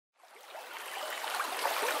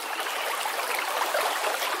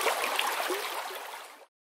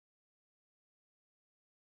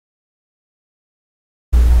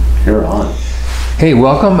Hey,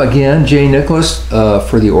 welcome again, Jay Nicholas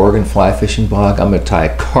for the Oregon Fly Fishing Blog. I'm going to tie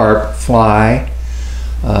a carp fly.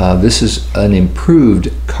 This is an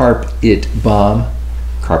improved carpet bomb.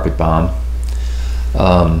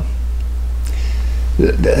 I'm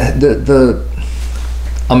going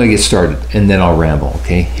to get started and then I'll ramble.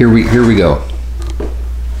 Okay, here we go.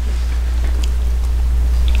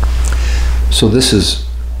 So this is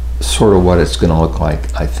sort of what it's going to look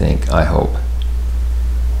like, I hope.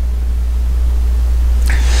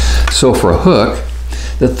 So for a hook,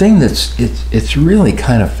 the thing it's really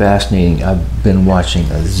kind of fascinating. I've been watching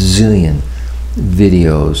a zillion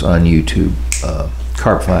videos on YouTube,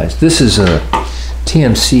 carp flies. This is a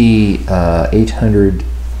TMC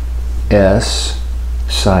 800S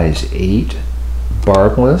size 8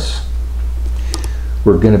 barbless.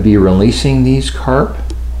 We're going to be releasing these carp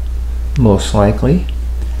most likely.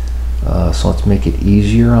 So let's make it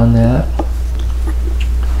easier on that.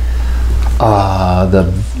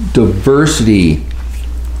 The diversity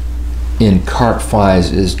in carp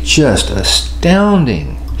flies is just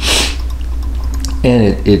astounding, and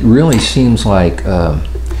it really seems like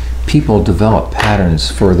people develop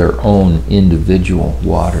patterns for their own individual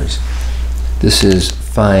waters. This is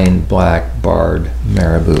fine black barred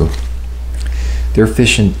marabou. They're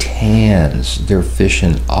fishing tans, they're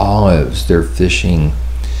fishing olives, they're fishing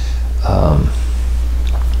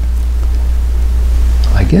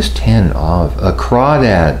I guess tan and olive. A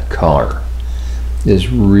crawdad color is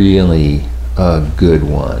really a good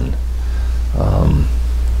one.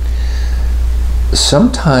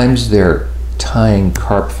 Sometimes they're tying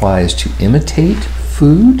carp flies to imitate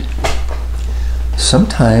food.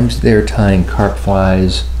 Sometimes they're tying carp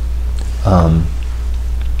flies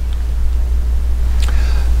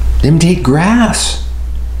imitate grass.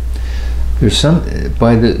 There's some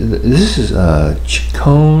this is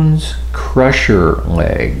Chicone's crusher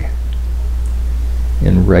leg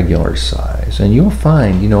in regular size, and you'll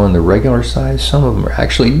find, in the regular size, some of them are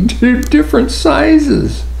actually different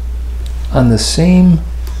sizes on the same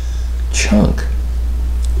chunk.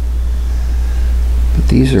 But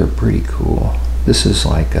these are pretty cool. This is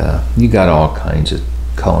like you got all kinds of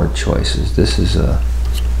color choices. This is a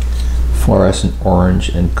fluorescent orange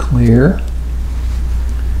and clear.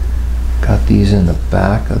 Got these in the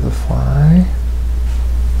back of the fly.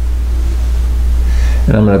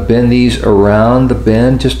 And I'm going to bend these around the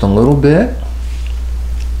bend just a little bit.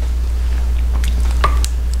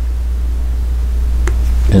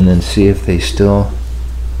 And then see if they still,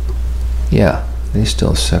 yeah, they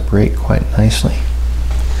still separate quite nicely.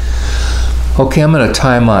 Okay, I'm going to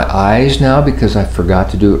tie my eyes now because I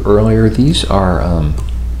forgot to do it earlier. These are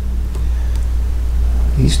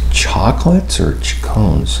these chocolates or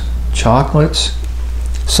chicones. Chocolates.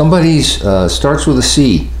 Somebody's starts with a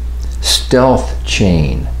C. Stealth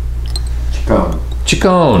chain.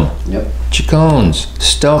 Chicone. Yep. Chicones.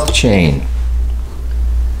 Stealth chain.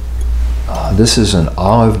 This is an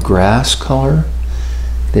olive grass color.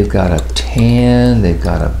 They've got a tan, they've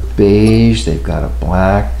got a beige, they've got a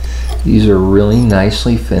black. These are really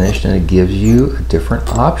nicely finished, and it gives you a different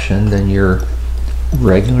option than your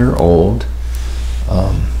regular old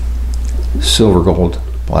silver gold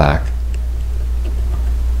black.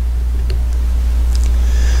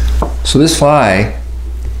 So this fly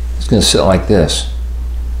is going to sit like this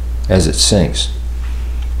as it sinks.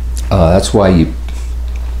 That's why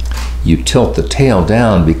you tilt the tail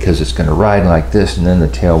down, because it's going to ride like this, and then the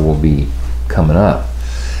tail will be coming up.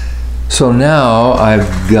 So now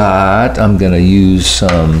I'm going to use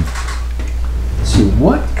some, let's see,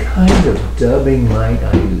 what kind of dubbing might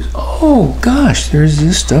I use? Oh gosh, there's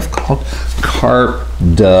this stuff called carp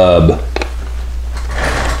dub.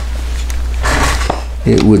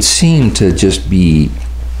 It would seem to just be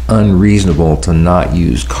unreasonable to not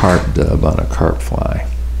use carp dub on a carp fly.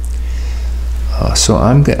 So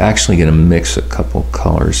I'm actually going to mix a couple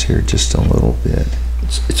colors here just a little bit.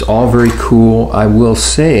 It's all very cool. I will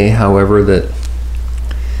say, however, that,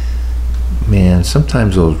 man,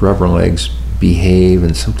 sometimes those rubber legs behave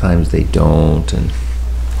and sometimes they don't, and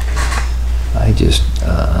I just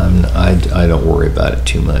I don't worry about it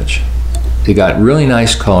too much. They got really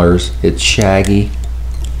nice colors. It's shaggy.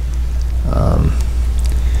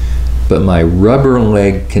 But my rubber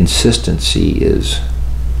leg consistency is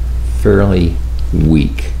fairly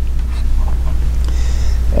weak,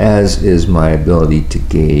 as is my ability to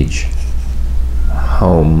gauge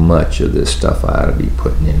how much of this stuff I ought to be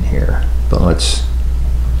putting in here. But let's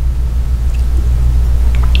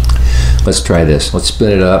try this. Let's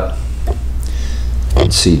spin it up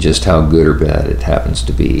and see just how good or bad it happens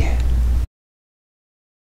to be.